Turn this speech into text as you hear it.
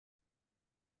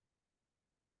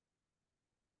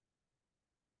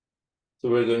So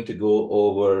we're going to go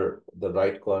over the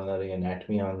right coronary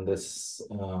anatomy on this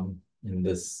in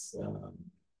this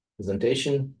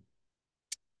presentation.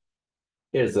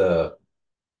 Here's a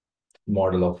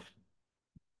model of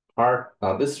heart.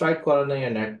 Now, this right coronary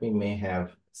anatomy may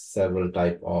have several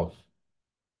type of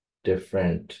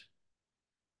different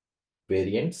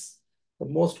variants. The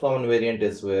most common variant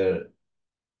is where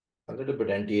a little bit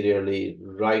anteriorly,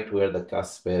 right where the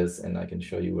cusp is, and I can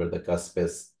show you where the cusp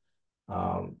is.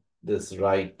 This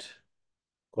right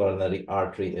coronary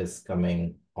artery is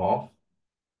coming off.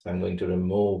 So I'm going to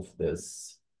remove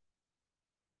this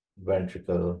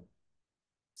ventricle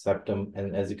septum.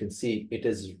 And as you can see, it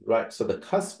is right. So the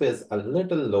cusp is a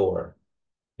little lower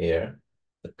here.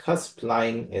 The cusp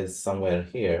line is somewhere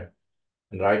here.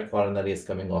 And right coronary is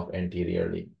coming off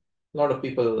anteriorly. A lot of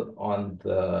people on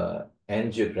the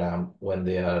angiogram, when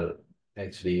they are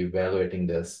actually evaluating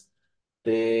this,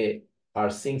 they are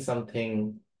seeing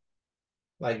something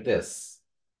like this.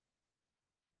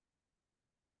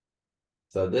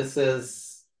 So this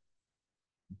is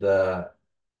the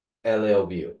LAO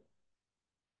view.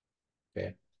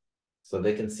 Okay, so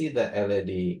they can see the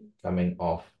LAD coming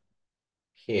off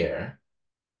here.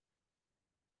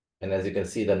 And as you can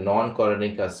see, the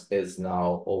non-coronary cusp is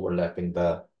now overlapping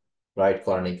the right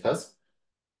coronary cusp.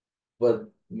 But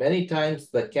many times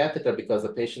the catheter, because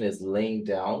the patient is laying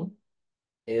down,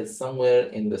 is somewhere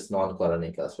in this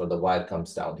non-coronary cusp where the wire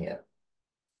comes down here.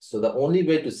 So the only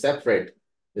way to separate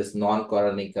this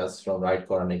non-coronary cusp from right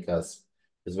coronary cusp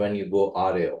is when you go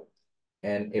RAO.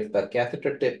 And if the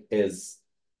catheter tip is,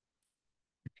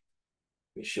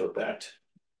 we show that.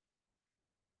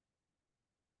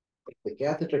 If the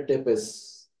catheter tip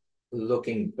is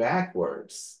looking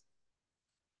backwards,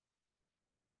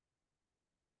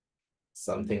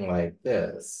 something like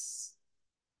this,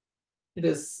 it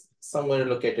is somewhere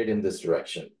located in this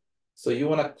direction. So you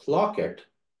want to clock it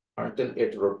until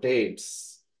it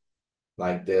rotates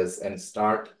like this and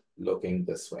start looking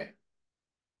this way.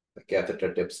 The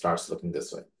catheter tip starts looking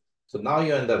this way. So now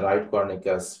you're in the right coronary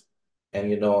cusp, and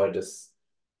you know it is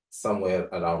somewhere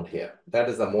around here. That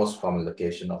is the most common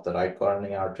location of the right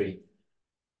coronary artery.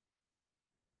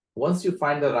 Once you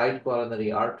find the right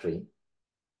coronary artery,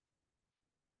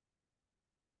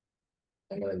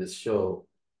 I'm going to just show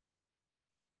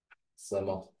some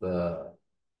of the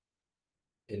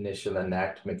initial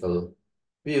anatomical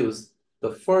views.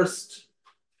 The first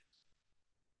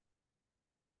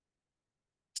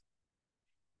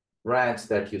branch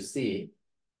that you see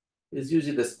is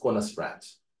usually this conus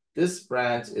branch. This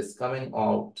branch is coming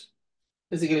out.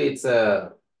 Basically, it's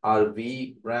a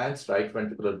RV branch, right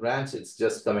ventricular branch. It's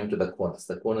just coming to the conus.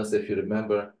 The conus, if you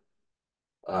remember,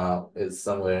 is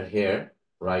somewhere here,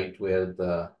 right where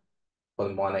the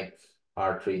pulmonic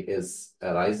artery is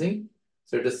arising.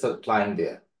 So it is supplying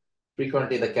there.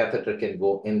 Frequently, the catheter can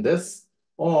go in this,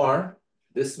 or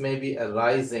this may be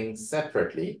arising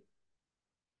separately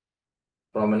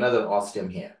from another ostium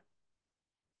here,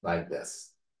 like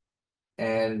this.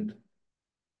 And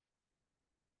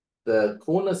the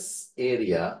conus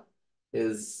area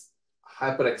is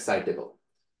hyperexcitable.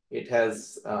 It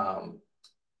has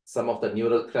some of the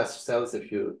neural crest cells,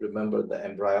 if you remember the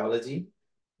embryology,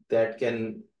 that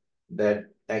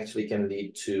actually can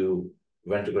lead to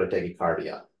ventricular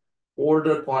tachycardia.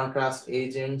 Older contrast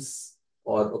agents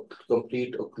or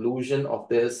complete occlusion of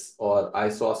this or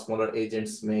isoosmolar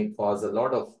agents may cause a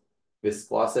lot of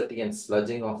viscosity and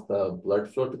sludging of the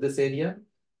blood flow to this area,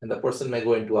 and the person may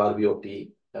go into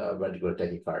RVOT, ventricular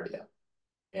tachycardia.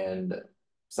 And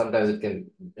sometimes it can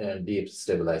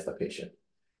destabilize the patient.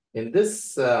 In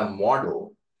this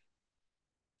model,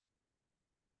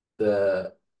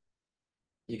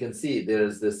 you can see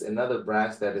there's this another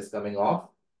branch that is coming off,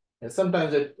 and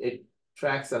sometimes it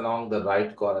tracks along the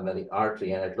right coronary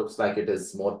artery, and it looks like it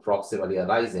is more proximally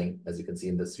arising, as you can see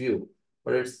in this view,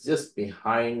 but it's just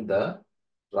behind the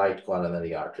right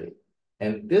coronary artery.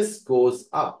 And this goes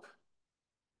up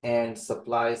and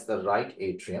supplies the right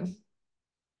atrium,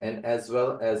 and as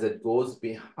well as it goes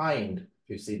behind,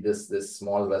 you see this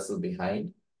small vessel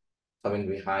behind, coming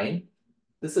behind,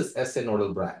 this is SA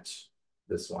nodal branch,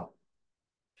 this one.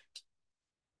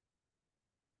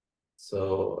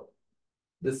 So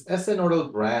this SA nodal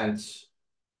branch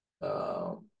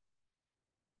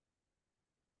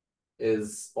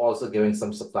is also giving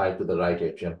some supply to the right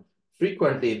atrium.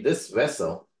 Frequently, this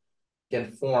vessel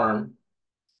can form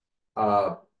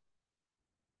a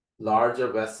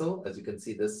larger vessel, as you can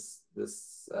see this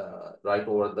right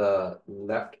over the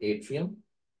left atrium.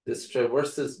 This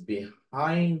traverses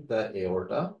behind the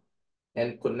aorta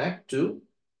and connect to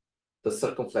the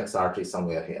circumflex artery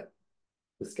somewhere here.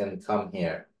 This can come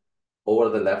here. over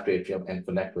the left atrium and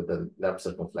connect with the left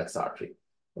circumflex artery.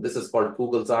 This is called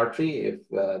Kugel's artery if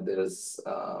there is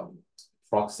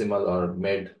proximal or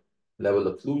mid-level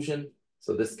occlusion.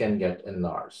 So this can get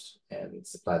enlarged and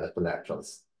supply the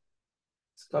collaterals.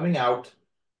 So coming out,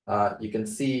 you can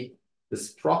see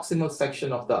this proximal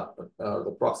section of the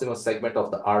proximal segment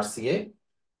of the RCA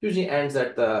usually ends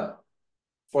at the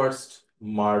first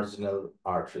marginal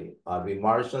artery, RV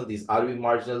marginal. These RV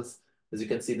marginals, as you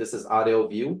can see, this is RAO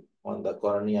view on the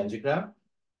coronary angiogram,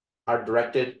 are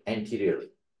directed anteriorly.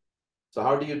 So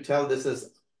how do you tell this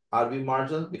is RV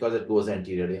marginal? Because it goes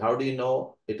anteriorly. How do you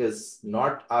know it is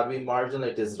not RV marginal,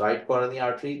 it is right coronary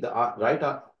artery? The right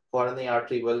coronary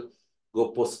artery will go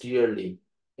posteriorly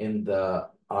in the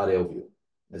RAO view.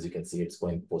 As you can see, it's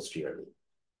going posteriorly.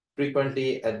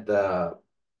 Frequently at the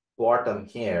bottom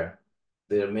here,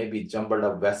 there may be jumbled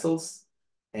up vessels,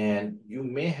 and you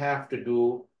may have to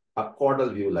do a caudal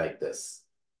view like this,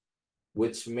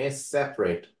 which may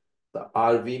separate the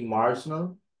RV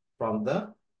marginal from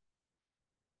the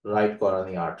right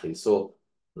coronary artery. So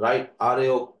right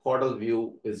RAO caudal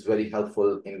view is very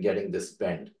helpful in getting this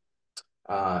bend.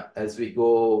 As we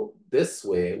go this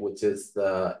way, which is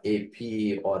the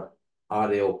AP or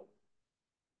RAO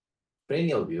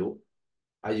cranial view,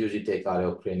 I usually take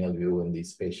RAO cranial view in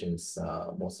these patients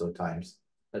most of the times.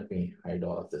 Let me hide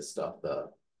all of this stuff, the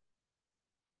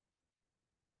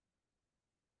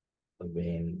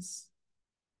veins.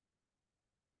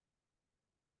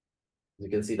 You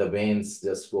can see the veins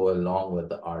just go along with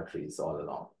the arteries all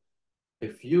along.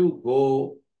 If you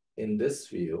go in this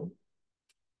view,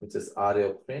 which is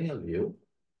RAO cranial view,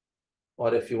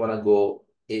 or if you want to go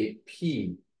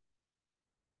AP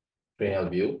cranial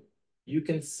view, you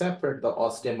can separate the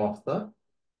ostium of the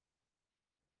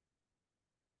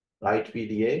right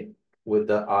PDA with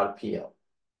the RPL.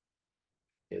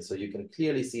 Okay, so you can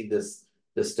clearly see this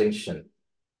distinction.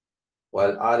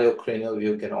 While RAO cranial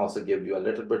view can also give you a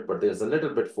little bit, but there's a little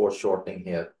bit foreshortening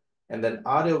here. And then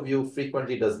RAO view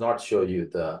frequently does not show you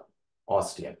the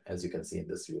ostium, as you can see in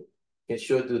this view. It can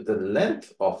show you the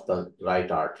length of the right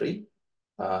artery,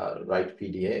 right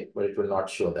PDA, but it will not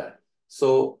show that.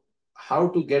 So how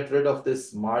to get rid of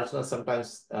this marginal,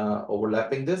 sometimes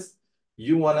overlapping this?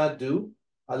 You want to do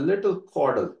a little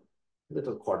caudal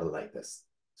like this.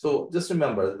 So just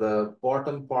remember the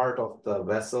bottom part of the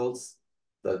vessels,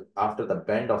 after the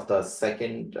bend of the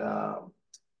second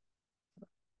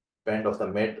bend of the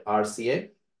mid RCA,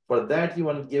 for that you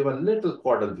want to give a little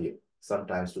caudal view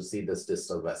sometimes to see this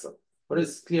distal vessel, but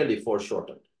it's clearly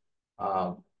foreshortened.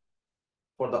 For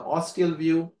the ostial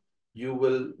view, you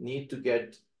will need to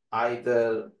get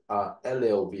either a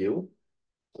LAO view,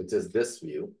 which is this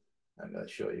view. I'm going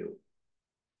to show you.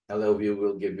 LAO view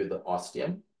will give you the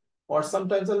ostium, or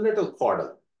sometimes a little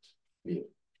caudal view.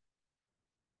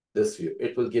 This view,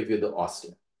 it will give you the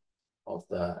ostium of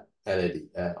the LAD,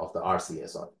 of the RCA,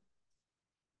 sorry.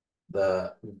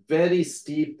 The very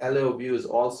steep LAO view is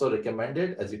also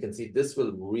recommended. As you can see, this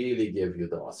will really give you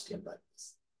the ostium like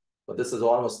this. But this is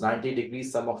almost 90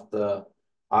 degrees. Some of the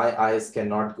eyes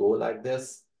cannot go like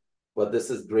this, but this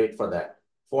is great for that.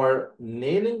 For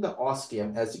nailing the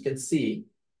ostium, as you can see,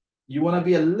 you want to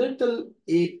be a little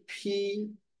AP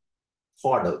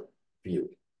caudal view,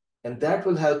 and that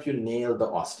will help you nail the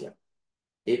ostium.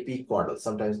 AP caudal,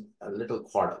 sometimes a little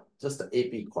caudal, just the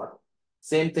AP caudal.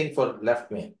 Same thing for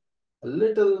left main, a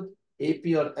little AP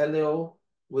or LAO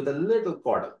with a little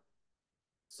caudal.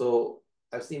 So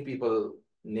I've seen people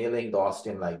nailing the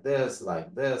ostium like this,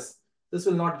 like this. This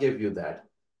will not give you that.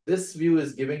 This view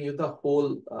is giving you the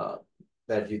whole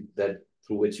that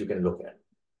through which you can look at.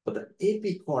 But the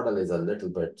AP caudal is a little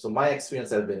bit. So my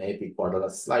experience has been AP caudal, a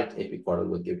slight AP caudal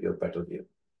will give you a better view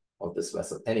of this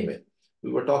vessel. Anyway,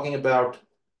 we were talking about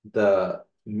the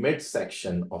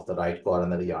midsection of the right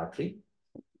coronary artery.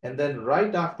 And then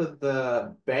right after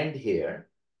the bend here,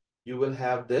 you will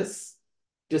have this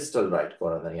distal right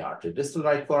coronary artery. Distal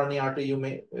right coronary artery, you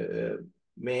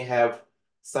may have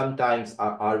sometimes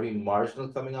a RV marginal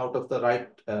coming out of the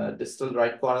right distal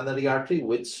right coronary artery,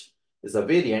 which is a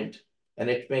variant, and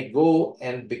it may go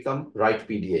and become right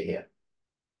PDA here.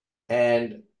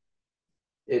 And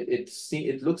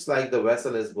it looks like the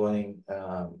vessel is going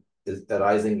is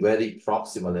arising very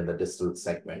proximal in the distal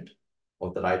segment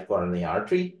of the right coronary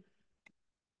artery.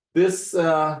 This is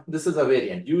a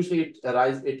variant. Usually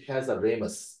it has a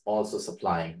ramus also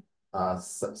supplying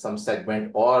some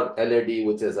segment, or LAD,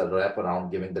 which is a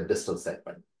wraparound giving the distal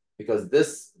segment, because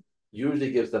this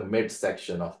usually gives the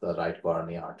midsection of the right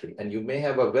coronary artery, and you may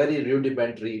have a very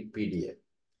rudimentary PDA.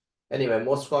 Anyway,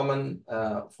 most common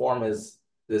form is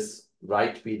this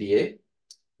right PDA,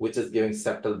 which is giving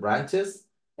septal branches.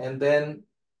 And then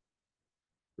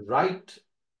right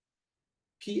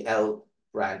PL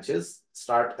branches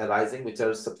start arising, which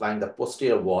are supplying the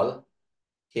posterior wall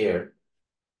here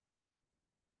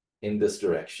in this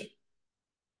direction.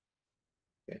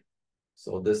 Okay.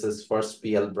 So this is first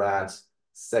PL branch,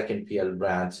 second PL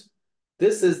branch.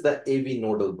 This is the AV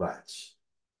nodal branch,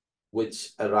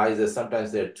 which arises.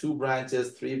 Sometimes there are 2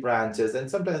 branches, 3 branches, and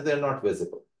sometimes they're not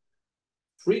visible.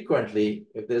 Frequently,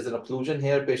 if there's an occlusion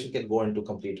here, patient can go into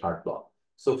complete heart block.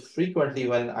 So frequently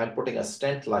when I'm putting a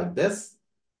stent like this,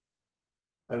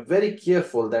 I'm very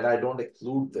careful that I don't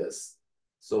occlude this.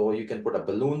 So you can put a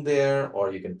balloon there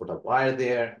or you can put a wire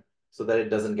there so that it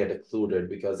doesn't get occluded,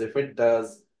 because if it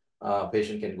does,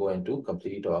 patient can go into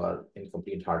complete or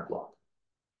incomplete heart block.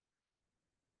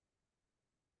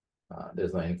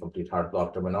 There's no incomplete heart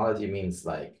block. Terminology means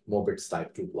like Mobitz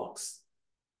type 2 blocks.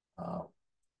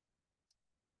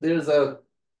 There's a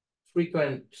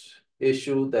frequent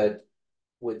issue that,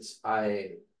 which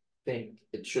I think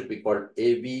it should be called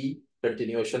AV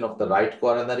continuation of the right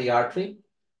coronary artery,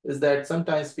 is that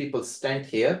sometimes people stent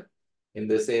here in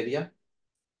this area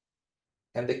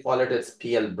and they call it as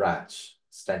PL branch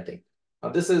stenting. Now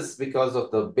this is because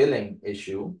of the billing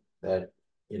issue that,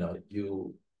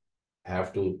 you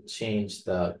have to change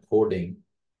the coding,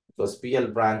 because PL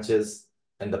branches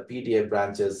and the PDA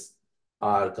branches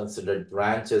are considered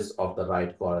branches of the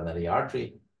right coronary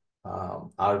artery.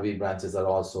 RV branches are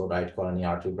also right coronary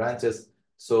artery branches.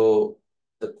 So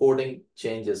the coding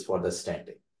changes for the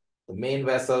stenting. The main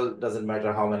vessel, doesn't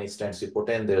matter how many stents you put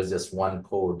in, there's just one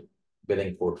code,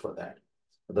 billing code for that.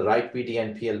 The right PD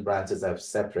and PL branches have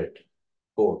separate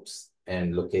codes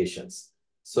and locations.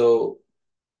 So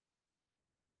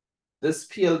this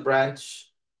PL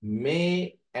branch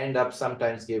may end up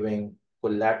sometimes giving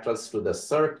collaterals to the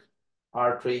circ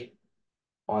artery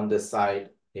on this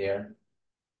side here.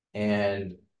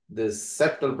 And the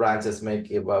septal branches may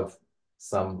give up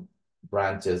some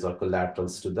branches or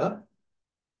collaterals to the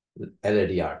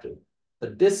LAD artery.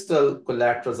 The distal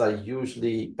collaterals are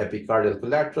usually epicardial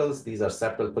collaterals. These are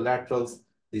septal collaterals.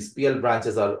 These PL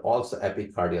branches are also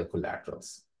epicardial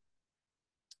collaterals.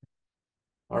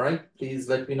 All right, please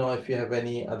let me know if you have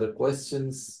any other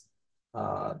questions.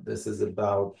 This is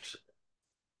about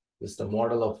just a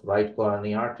model of right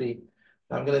coronary artery.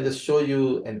 I'm going to just show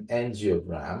you an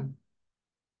angiogram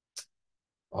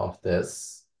of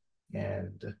this.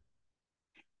 And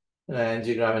an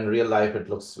angiogram in real life, it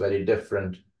looks very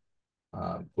different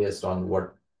based on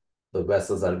what the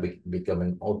vessels are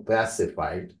becoming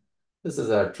opacified. This is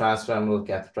a transfemoral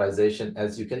catheterization,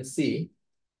 as you can see.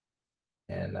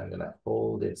 And I'm going to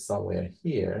hold it somewhere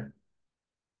here.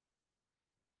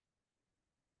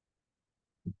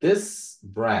 This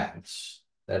branch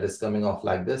that is coming off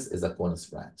like this is a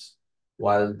conus branch,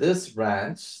 while this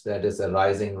branch that is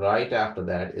arising right after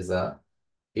that is a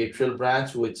atrial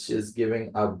branch, which is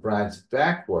giving a branch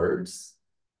backwards.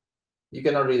 You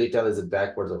cannot really tell is it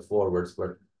backwards or forwards,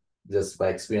 but just by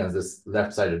experience, this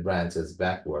left-sided branch is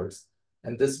backwards.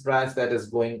 And this branch that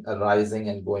is arising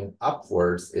and going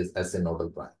upwards is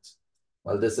synodal branch.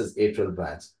 Well, this is atrial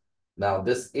branch. Now,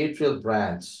 this atrial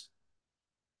branch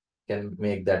can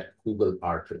make that Kugel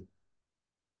artery.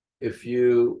 If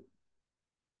you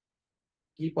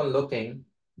keep on looking,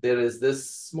 there is this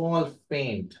small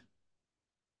faint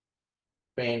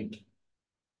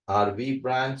RV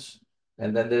branch,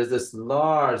 and then there's this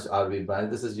large RV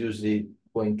branch. This is usually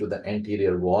going to the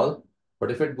anterior wall.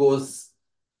 But if it goes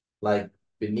like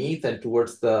beneath and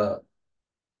towards the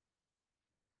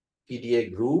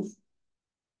PDA groove,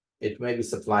 it may be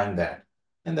supplying that.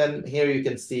 And then here you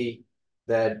can see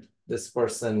that this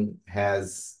person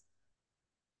has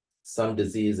some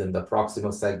disease in the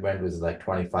proximal segment, which is like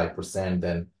 25%,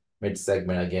 then mid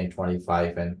segment again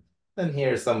 25%, and then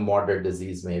here's some moderate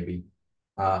disease maybe.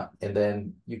 And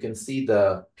then you can see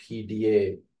the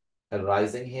PDA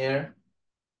arising here,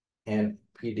 and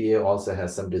PDA also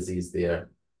has some disease there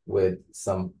with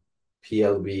some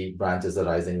PLV branches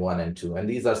arising 1 and 2. And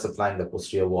these are supplying the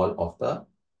posterior wall of the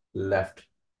left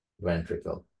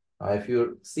ventricle. If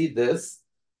you see this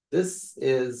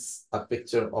is a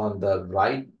picture on the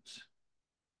right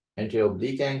anterior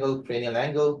oblique angle, cranial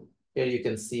angle. Here you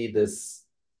can see this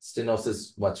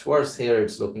stenosis much worse. Here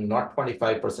it's looking not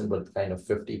 25%, but kind of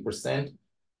 50%.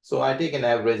 So I take an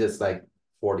average, it's like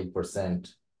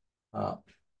 40%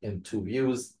 in 2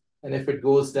 views. And if it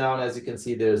goes down, as you can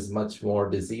see, there's much more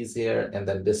disease here. And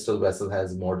then distal vessel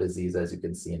has more disease, as you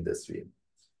can see in this view.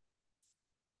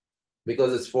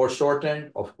 Because it's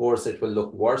foreshortened, of course, it will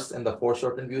look worse in the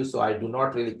foreshortened view. So I do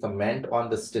not really comment on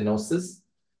the stenosis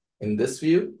in this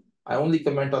view. I only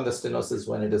comment on the stenosis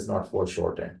when it is not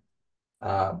foreshortened.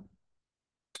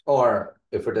 Or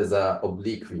if it is a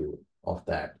oblique view of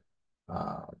that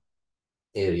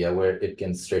area where it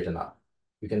can straighten up.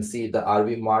 You can see the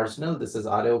RV marginal. This is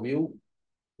RO view.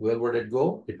 Where would it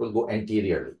go? It will go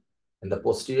anteriorly. And the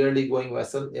posteriorly going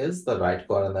vessel is the right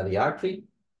coronary artery.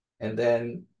 And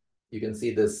then you can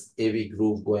see this AV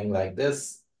groove going like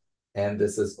this. And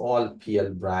this is all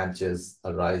PL branches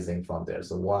arising from there.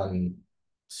 So 1,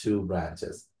 2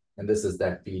 branches. And this is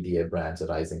that PDA branch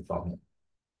arising from here.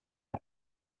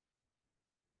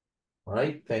 All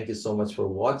right. Thank you so much for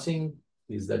watching.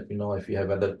 Please let me know if you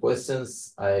have other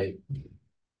questions. I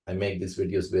make these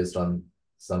videos based on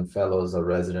some fellows or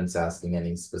residents asking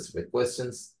any specific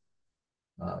questions.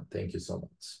 Thank you so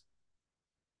much.